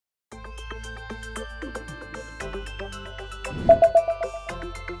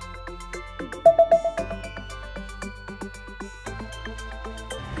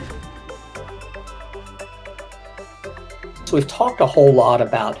So we've talked a whole lot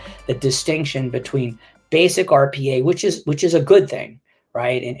about the distinction between basic RPA, which is a good thing,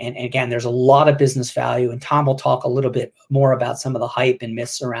 right? And again, there's a lot of business value, and Tom will talk a little bit more about some of the hype and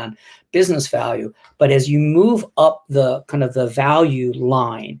myths around business value. But as you move up the kind of the value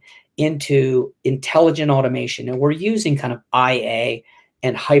line into intelligent automation, and we're using kind of IA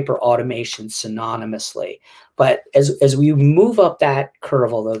and hyperautomation synonymously. But as we move up that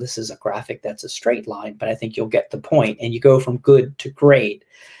curve, although this is a graphic that's a straight line, but I think you'll get the point, and you go from good to great.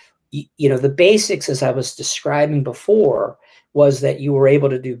 You know, the basics, as I was describing before, was that you were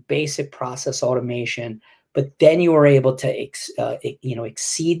able to do basic process automation, but then you were able to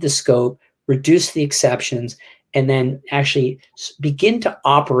exceed the scope, reduce the exceptions, and then actually begin to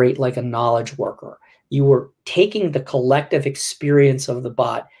operate like a knowledge worker. You were taking the collective experience of the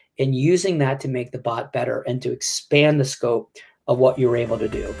bot and using that to make the bot better and to expand the scope of what you were able to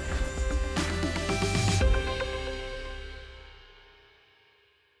do.